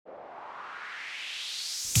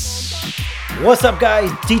What's up, guys?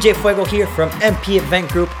 DJ Fuego here from MP Event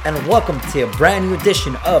Group, and welcome to a brand new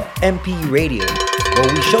edition of MP Radio,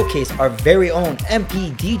 where we showcase our very own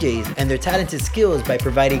MP DJs and their talented skills by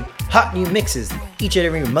providing hot new mixes each and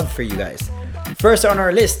every month for you guys. First on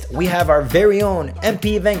our list, we have our very own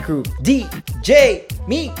MP Event Group, DJ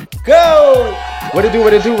Miko! What it do,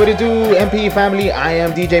 MP family? I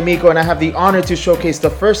am DJ Miko, and I have the honor to showcase the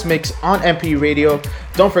first mix on MP Radio.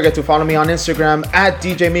 Don't forget to follow me on Instagram at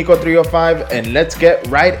DJ Miko305, and let's get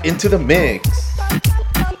right into the mix.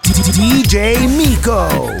 DJ Miko.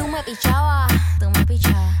 Tú me pichabas,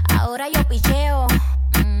 ahora yo picheo.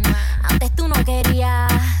 Antes tú no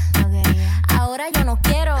querías, ahora yo no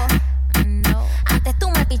quiero. Antes tú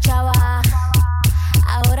me pichabas,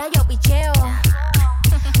 ahora yo picheo.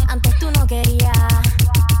 Antes tú no querías,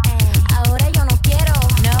 ahora yo no quiero.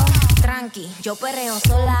 No, tranqui, yo perreo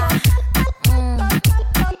sola.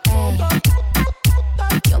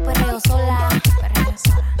 Yo perreo sola.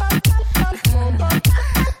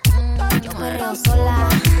 Yo perreo sola.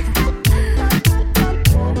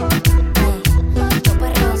 Yo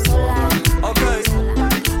perreo sola.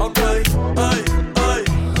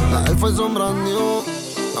 La Air Force son brand new.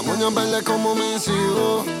 La moña verde como mis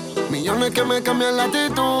hijos. Millones que me cambian la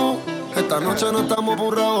actitud. Esta noche no estamos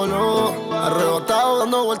por revolú. Arrebatado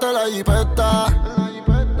dando vueltas la jipeta.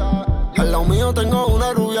 Al lado mío tengo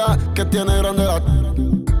una rubia que tiene grande la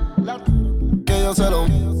que yo se lo.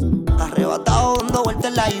 Arrebatado dando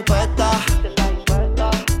vueltas la jipeta.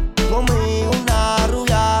 Conmigo una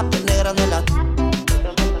rubia tiene grande la.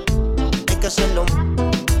 Hay que hacerlo.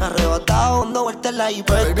 Arrebatado dando vueltas la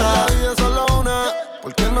jipeta. Baby, la vida es solo una.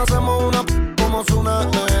 ¿Por qué no hacemos una como Zuna?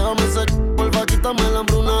 Déjame ser, vuelva, quítame la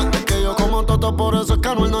hambruna. Es que yo como toto, por eso es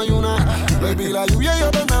que no hay una. Baby, la lluvia y yo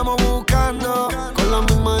te andamos buscando con las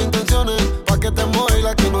mismas intenciones. Pa' que te mueva y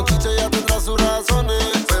la que no chiche ya tendrá sus razones.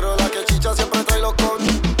 Pero la que chicha siempre trae los con.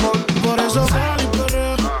 Por eso sal y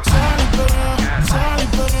perrea, sal y perrea, sal y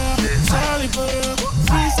perrea, sal y perrea.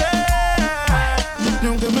 Dice, y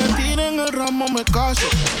aunque me tiren el ramo me caso.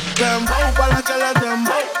 Dembow pa' la que le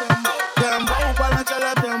dembow. Dembow pa' la que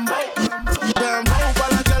le dembow. Dembow pa'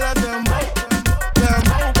 la que le dembow.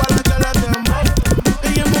 Dembow pa' la que le dembow.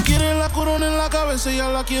 Ella no quiere la corona en la cabeza, ella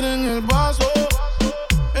la quiere en el vaso.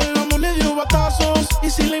 El amor le dio batazos y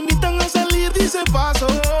si le invitan a salir dice paso.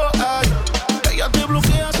 Ay, ella te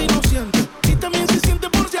bloquea si no siente y también se siente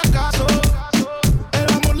por si acaso.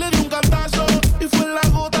 El amor le dio un cantazo y fue la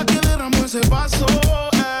gota que derramó ese vaso.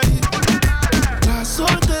 Ay, las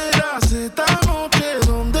solteras esta noche,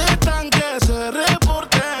 ¿dónde están? Que se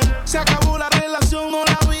reporten. Se acabó la relación, no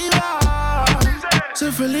la vida.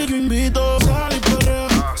 Sé feliz, yo invito. Sal y perrea,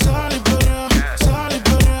 sal y perrea, sal y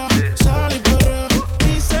perrea, sal y perrea.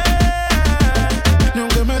 Dice, ni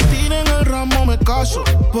aunque me tiren el ramo me caso.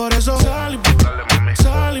 Por eso sal y perrea,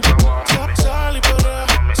 sal y perrea, sal y perrea,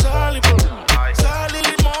 sal y perrea. Sal y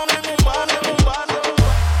limón en un vaso, en un vaso.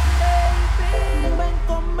 Baby, ven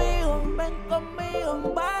conmigo,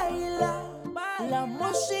 baila. La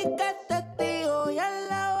música es testigo, ya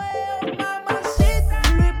la veo, mamacita.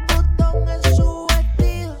 Louis Vuitton en su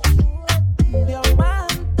vestido,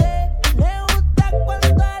 diamante. Le gusta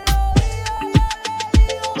cuando al oído yo le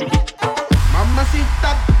digo Mamacita,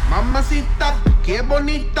 mamacita, qué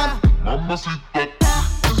bonita. Mamacita,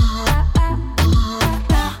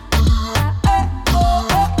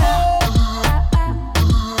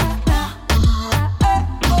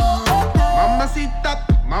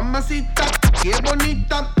 mamacita, qué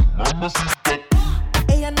bonita.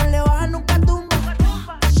 Ella no le baja nunca tumba,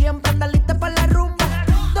 siempre anda lista para la rumba.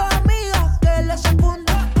 Dos amigas que le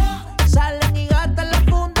secundan, salen y gastan la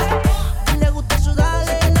funda. Le gusta sudar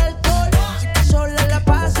el alcohol, sola la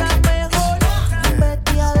pasa mejor.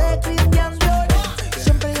 Vestida de Christian Dior,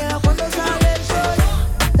 siempre llega cuando sale el sol.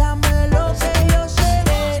 Dame de lo que yo sé,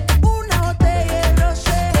 una botella de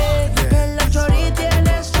rosé. Que la chori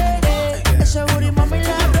tiene sed, ese booty mami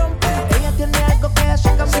la rompe. Ella tiene algo que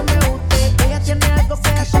hace que a mí me guste. Ella tiene algo que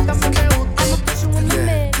hace que a mí me guste. I'ma put you in the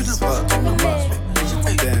mix, put you in the mix, put you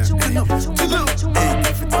in the mix, put you in the mix, put you in the mix,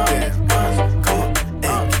 put you in the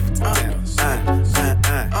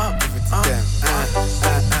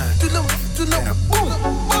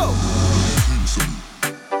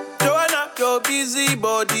Joanna, your busy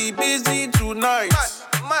body busy tonight.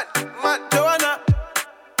 Mad. Joanna,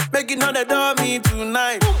 making all the dummy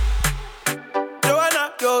tonight.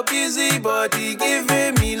 Joanna, your busy body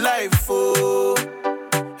giving me life, oh,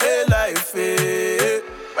 hey life, hey.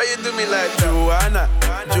 Why you do me like Joanna,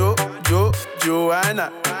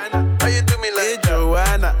 Joanna? Why you do me like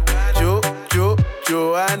Joanna,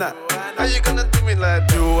 Joanna? How you gonna do me like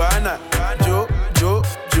Joanna,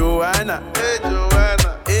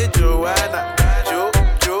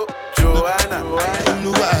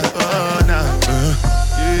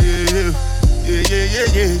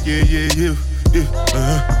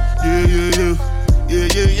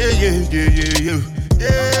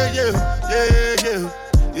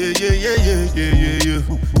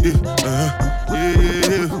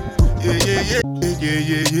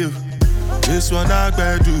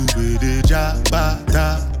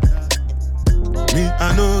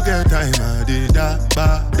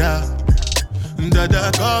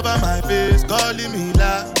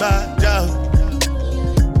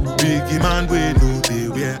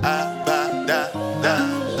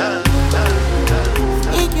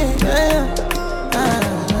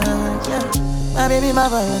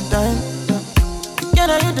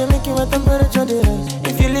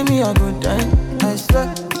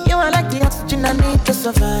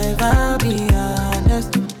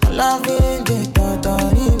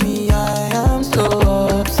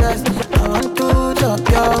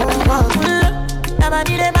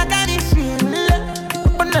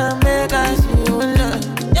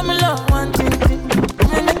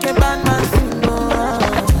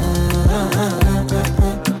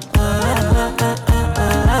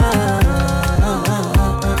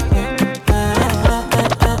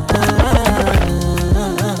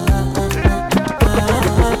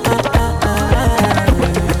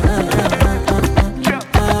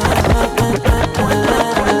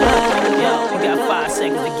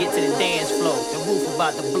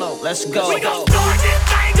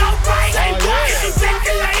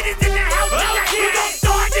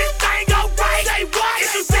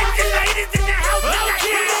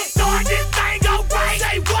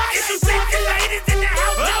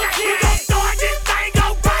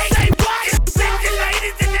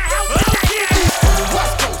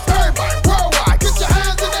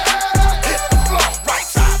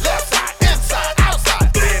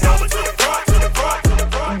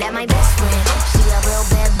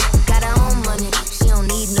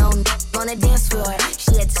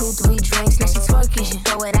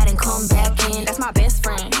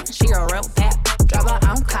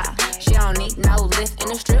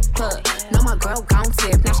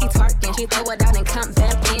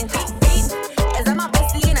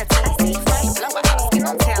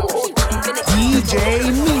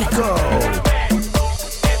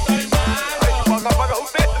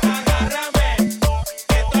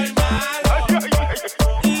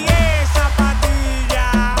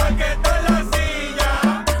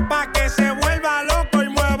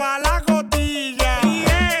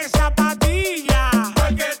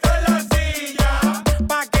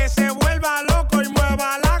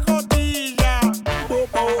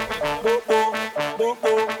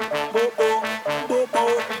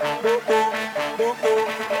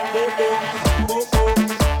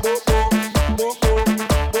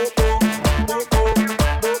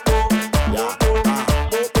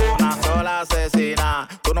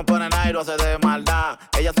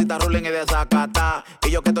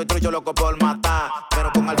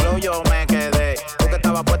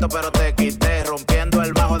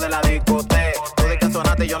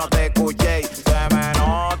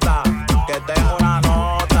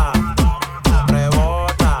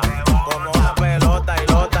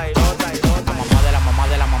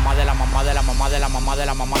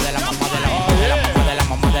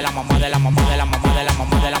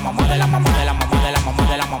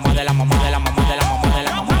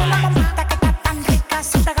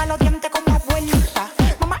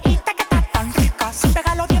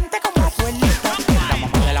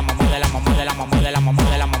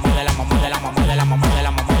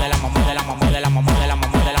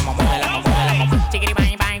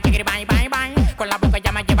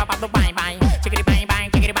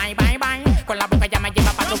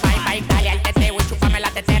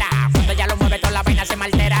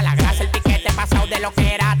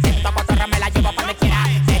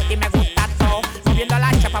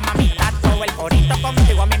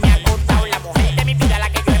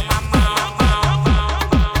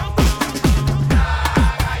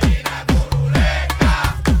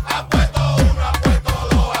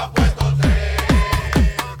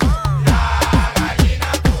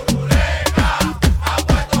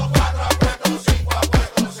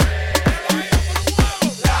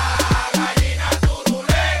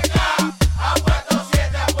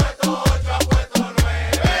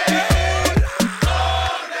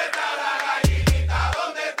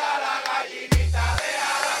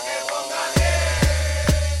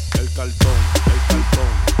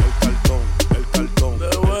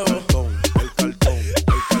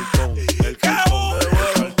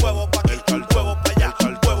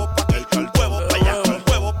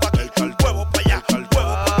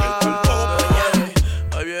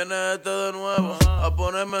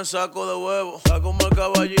 me saco de huevo. Está como el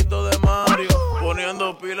caballito de Mario,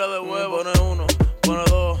 poniendo pila de huevo. Pone uno, pone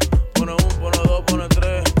dos, pone uno, pone dos, pone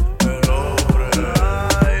tres. El hombre,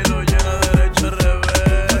 ay, lo llena derecho al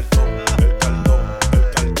revés. El caldón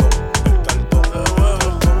de huevo.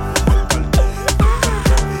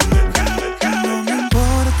 No me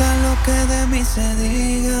importa lo que de mí se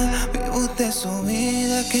diga, vive usted su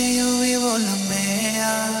vida, que yo vivo la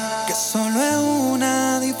mía. Que solo es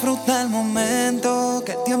una, disfruta el momento,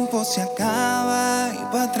 que el tiempo se acaba y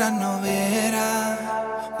para atrás no viera.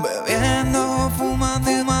 Bebiendo, fumando,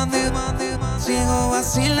 sigo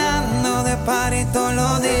vacilando de party todos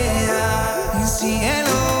los días. Y cielo.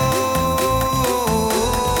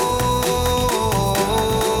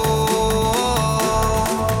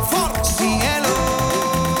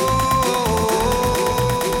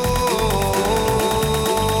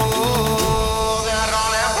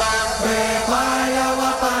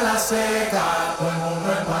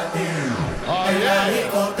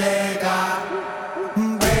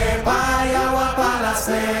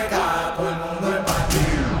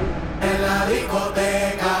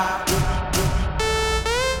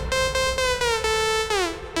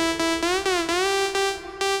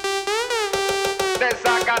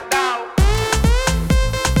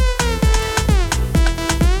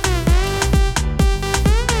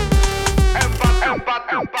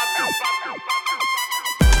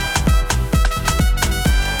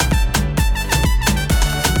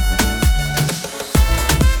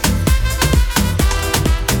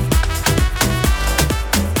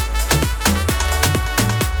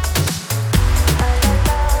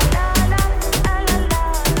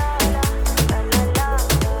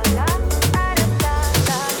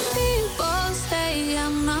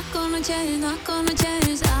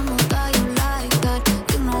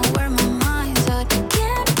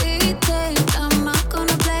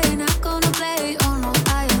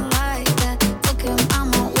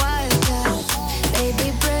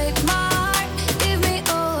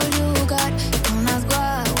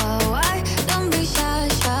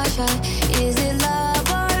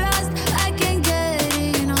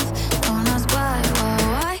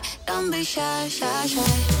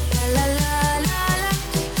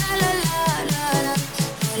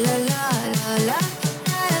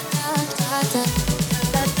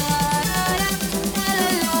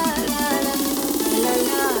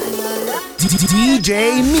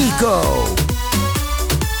 DJ Miko.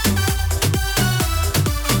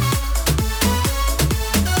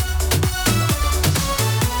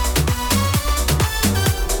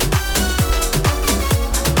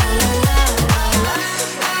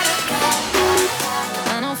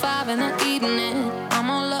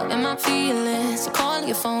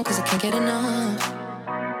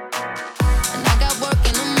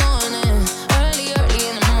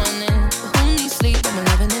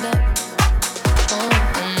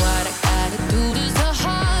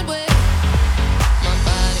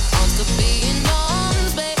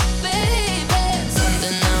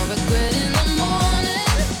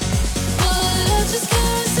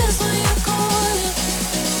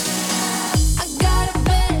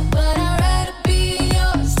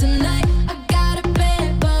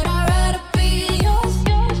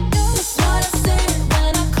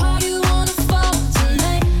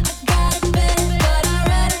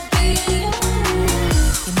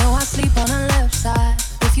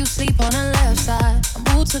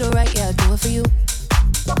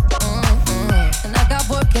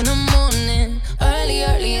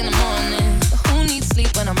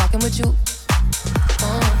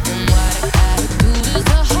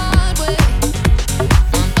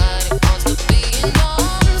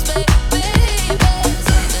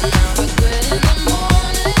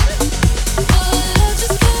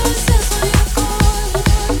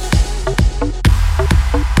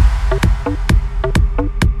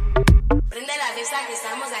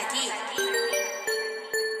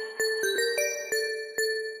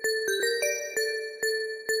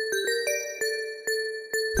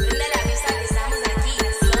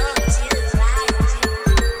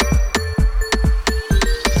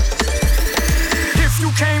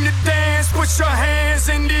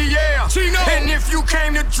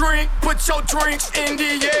 Drinks in the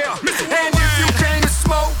air. And if you came to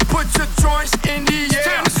smoke, put your joints in the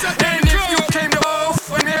air. And if you came to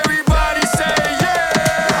off, and everybody say yeah.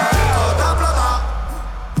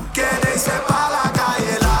 Que le hice pa' la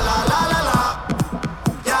calle, la la la la la.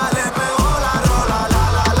 Ya le pegó la rola, la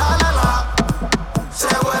la la la la.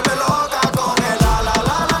 Se vuelve loca con el la la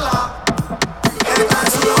la la la. Está en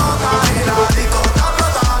su loca y la disco está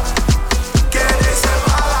explota. Que le hice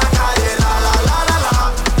pa' la calle, la la la la la.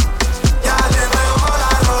 Ya le pegó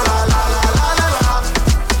la rola, la la la la la.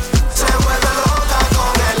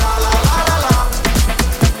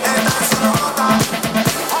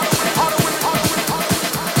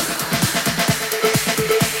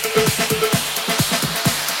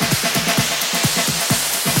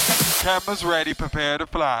 Cameras ready, prepare to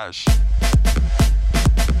flash.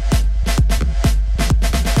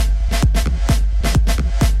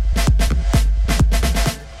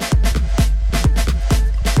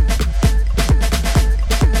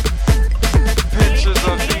 Pictures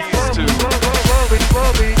of these two.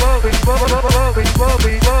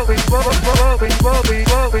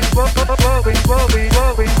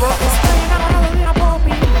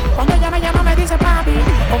 Cuando ella me llama me dice papi,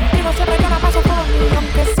 contigo siempre yo la paso por mí,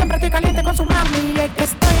 aunque siempre estoy caliente con su mami. Es que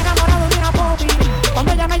estoy enamorado de una popi.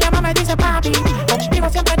 Cuando ella me llama me dice papi, contigo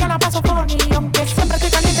siempre yo la paso por mí, aunque siempre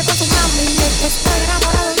estoy caliente con su mami. Es que estoy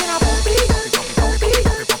enamorado de una popi.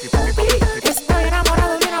 Estoy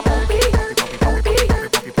enamorado de una popi.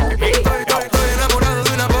 Estoy enamorado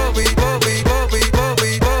de una popi.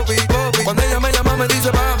 Cuando ella me llama me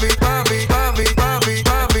dice papi.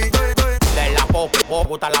 De la pop,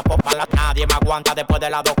 gusta la popa, nadie me aguanta después de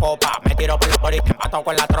las 2 copas. Me tiro por la body, empato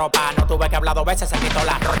con la tropa. No tuve que hablar 2 veces, se quitó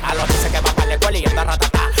la ropa. Lo dice que va para la escuela y anda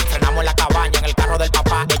ratatá. Frenamos en la cabaña, en el carro del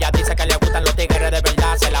papá. Ella dice que le gustan los tigres de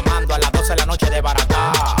verdad. Se la mando a las 12 de la noche de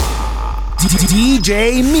barata.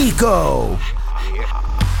 DJ Miko.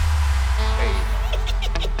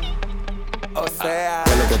 O sea,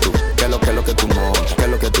 ¿Qué es lo que tú montas? ¿Qué es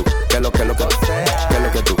lo que tú montas? ¿Qué es lo que tú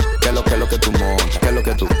montas? ¿Qué es lo que tú montas?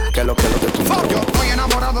 yo estoy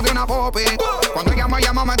enamorado de una popi. Cuando ella me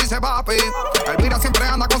llama me dice papi. Elvira siempre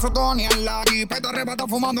anda con su Tony en la jipeta, arrebata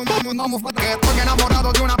fumando una mufata. Que estoy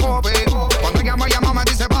enamorado de una popi. Cuando ella me llama me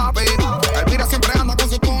dice papi. Elvira siempre anda con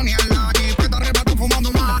su Tony en la jipeta, arrebata fumando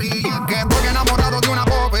un mari. Que estoy enamorado de una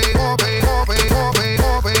popi.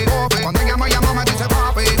 Cuando ella me llama me dice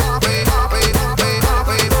papi. Estoy enamorado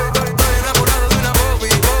de una popi.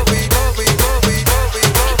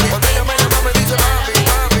 Cuando ella me llama me dice papi.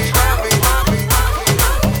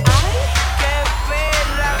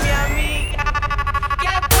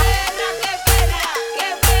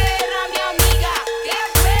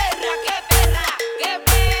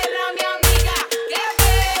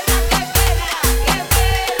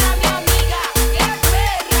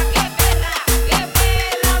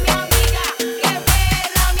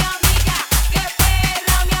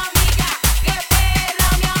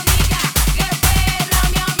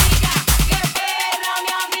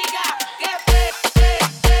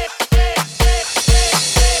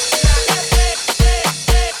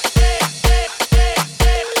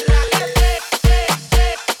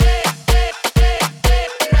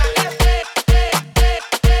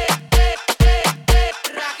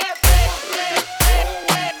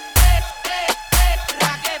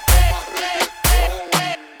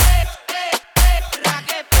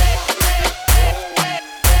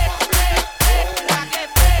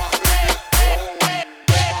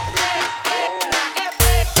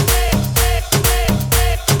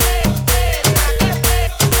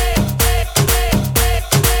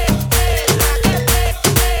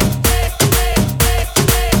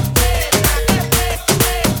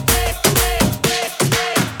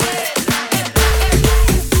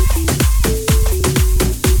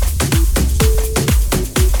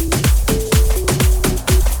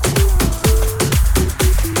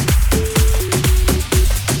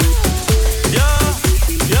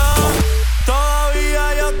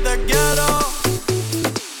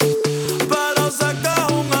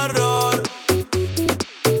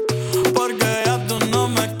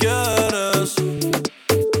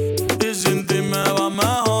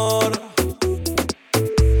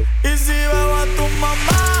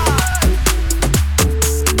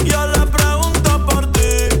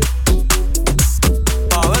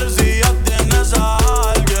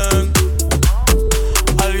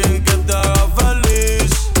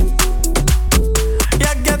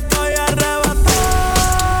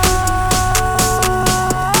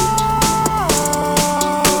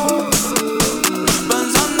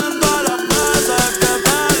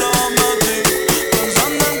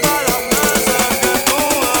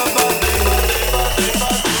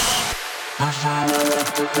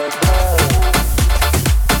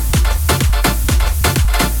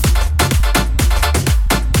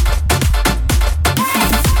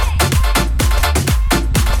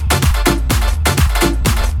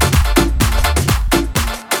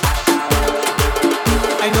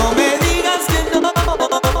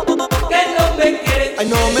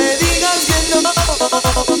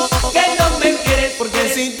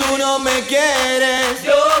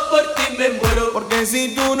 Si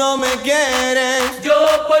tú no me quieres, yo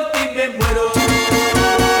por ti me muero.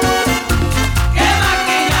 ¡Qué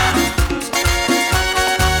máquina!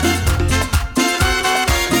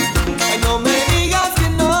 Ay, no me digas que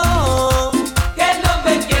no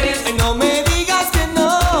me quieres. Ay, no me digas que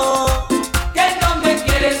no me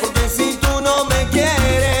quieres. Porque si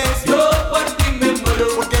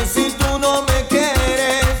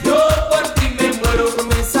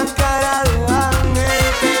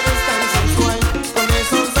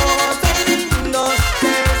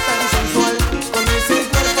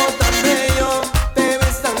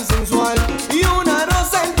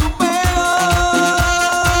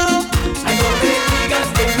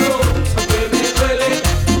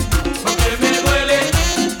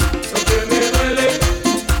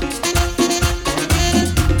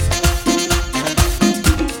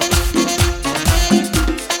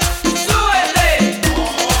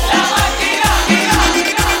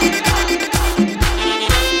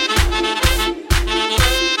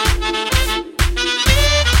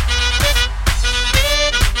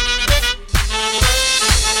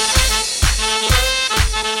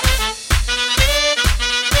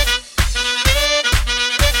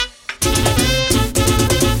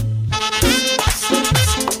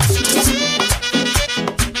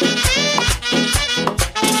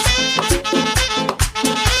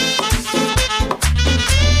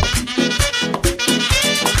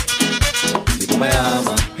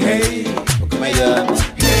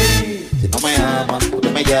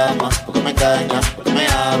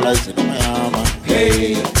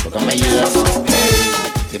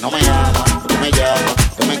no me llama, no me llama,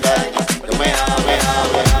 que me calma, que me ame.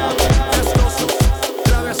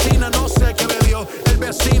 La vecina no sé qué bebió, el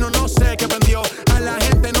vecino no sé qué prendió, a la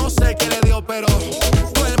gente no sé qué le dio, pero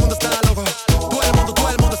todo el mundo está loco, todo el mundo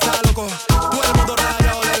está loco, todo el mundo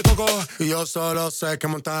rayado del coco. Y yo solo sé que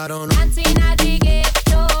montaron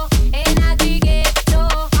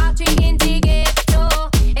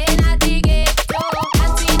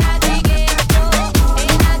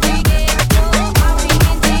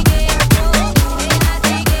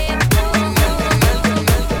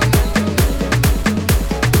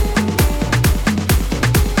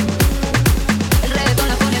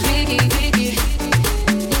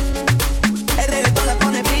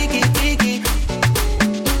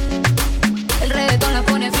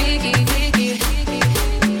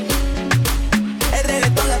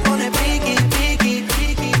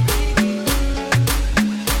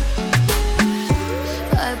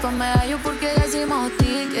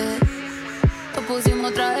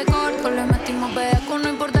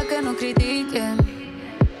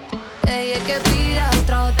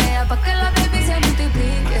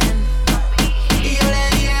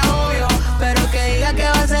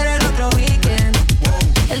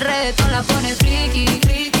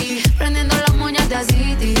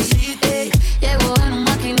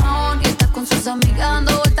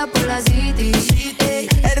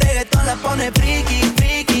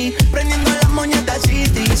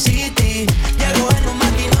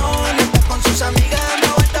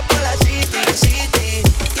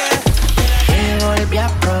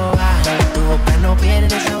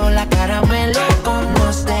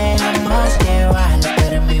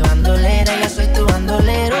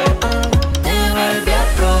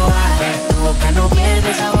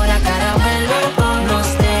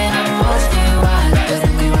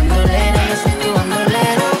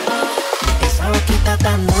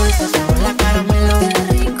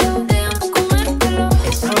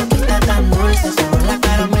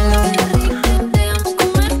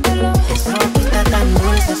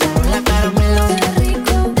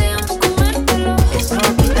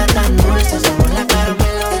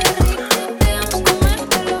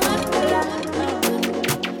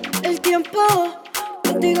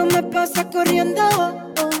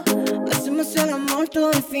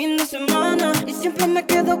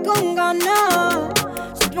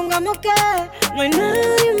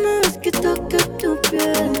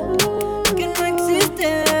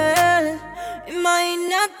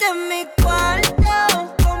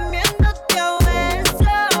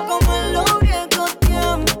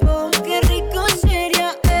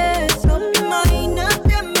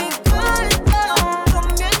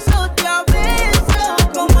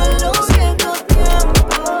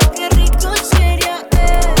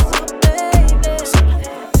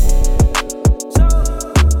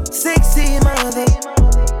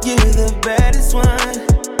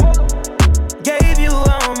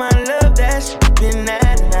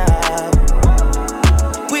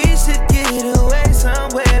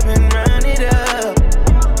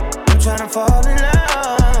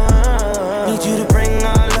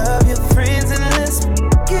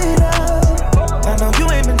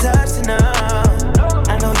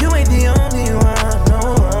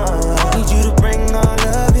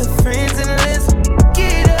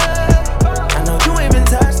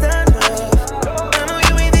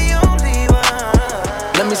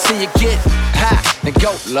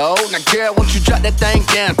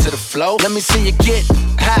Let me see you get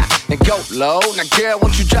high and go low. Now, girl,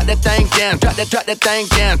 won't you drop that thing down? Drop that thing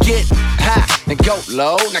down. Get high and go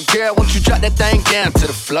low. Now, girl, won't you drop that thing down to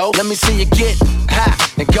the floor? Let me see you get high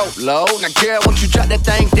and go low. Now, girl, won't you drop that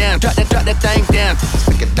thing down? Drop that thing down.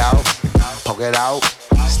 Stick it out, poke it out,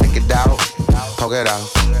 stick it out, poke it out.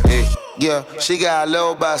 Yeah, she got a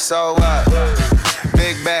little butt, so what?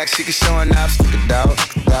 Big bag, she can show enough. Stick it out,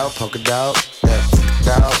 poke it out, yeah, stick it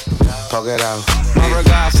out, poke it out. My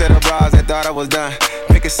regards to the bras that thought I was done.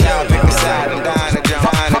 Pick a side, I'm dying to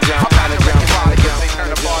jump, dying to jump, dying to jump. They turn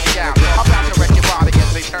the party out. I'm about to wreck your body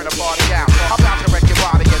as they turn the party out. I'm about to wreck your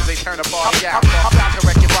body as they turn the party out. I'm about to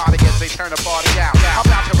wreck your body as they turn the party out. I'm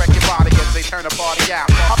about to wreck your body as they turn the party out.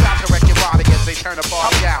 I'm about to wreck your body as they turn the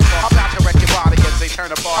party out. I'm about to wreck your body as they turn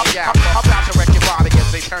the party out. I'm about to wreck your body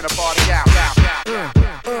as they turn the party out.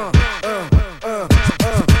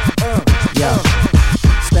 Yo,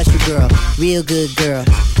 special girl, real good girl,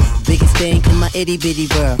 biggest thing in my itty bitty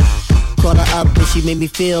world. Call her up and she made me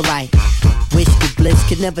feel right. Wish the bliss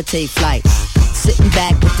could never take flight. Sitting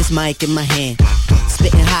back with this mic in my hand,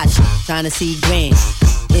 spitting hot shit, trying to see grand.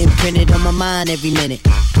 Imprinted on my mind every minute.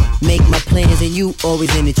 Make my plans and you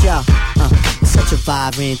always in it, y'all. It's such a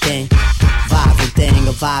vibrant thing,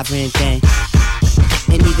 a vibrant thing.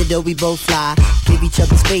 And And even though we both fly, give each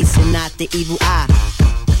other space and not the evil eye.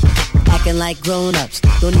 Acting like grown-ups,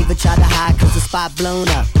 don't even try to hide cause the spot blown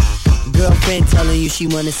up. Girlfriend telling you she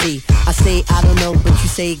wanna see. I say I don't know, but you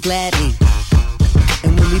say gladly.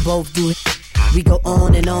 And when we both do it, we go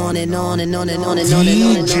on and on and on and on and on and on and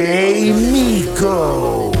on and on. DJ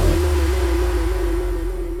Miko.